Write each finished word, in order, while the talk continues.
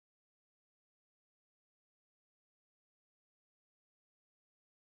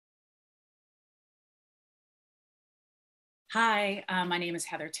Hi, my name is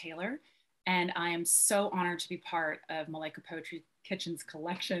Heather Taylor, and I am so honored to be part of Malika Poetry Kitchen's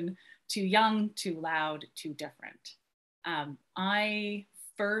collection, Too Young, Too Loud, Too Different. I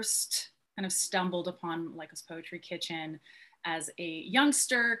first kind of stumbled upon Malika's Poetry Kitchen as a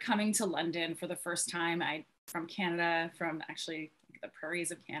youngster coming to London for the first time. I from Canada, from actually the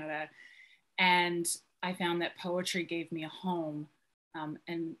prairies of Canada, and I found that poetry gave me a home,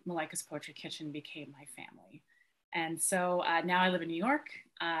 and Malika's Poetry Kitchen became my family. And so now I live in New York.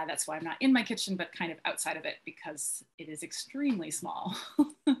 That's why I'm not in my kitchen, but kind of outside of it because it is extremely small.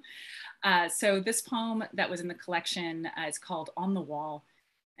 So this poem that was in the collection is called On the Wall.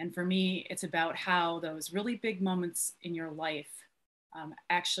 And for me, it's about how those really big moments in your life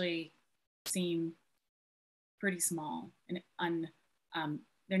actually seem pretty small and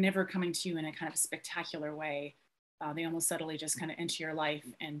they're never coming to you in a kind of spectacular way. They almost subtly just kind of enter your life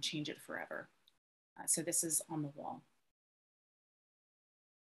and change it forever. So this is On the Wall.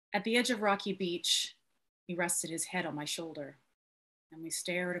 At the edge of Rocky Beach, he rested his head on my shoulder, and we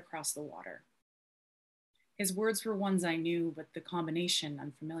stared across the water. His words were ones I knew, but the combination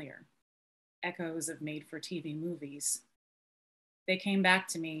unfamiliar. Echoes of made-for-TV movies. They came back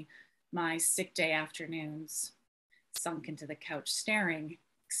to me, my sick day afternoons, sunk into the couch staring,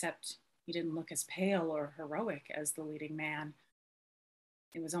 except he didn't look as pale or heroic as the leading man.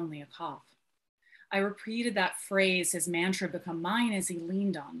 It was only a cough. I repeated that phrase, his mantra become mine as he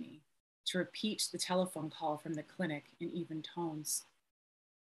leaned on me to repeat the telephone call from the clinic in even tones.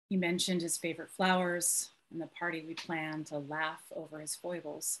 He mentioned his favorite flowers and the party we planned to laugh over his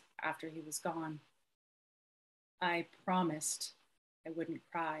foibles after he was gone. I promised I wouldn't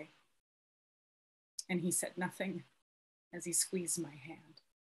cry. And he said nothing as he squeezed my hand.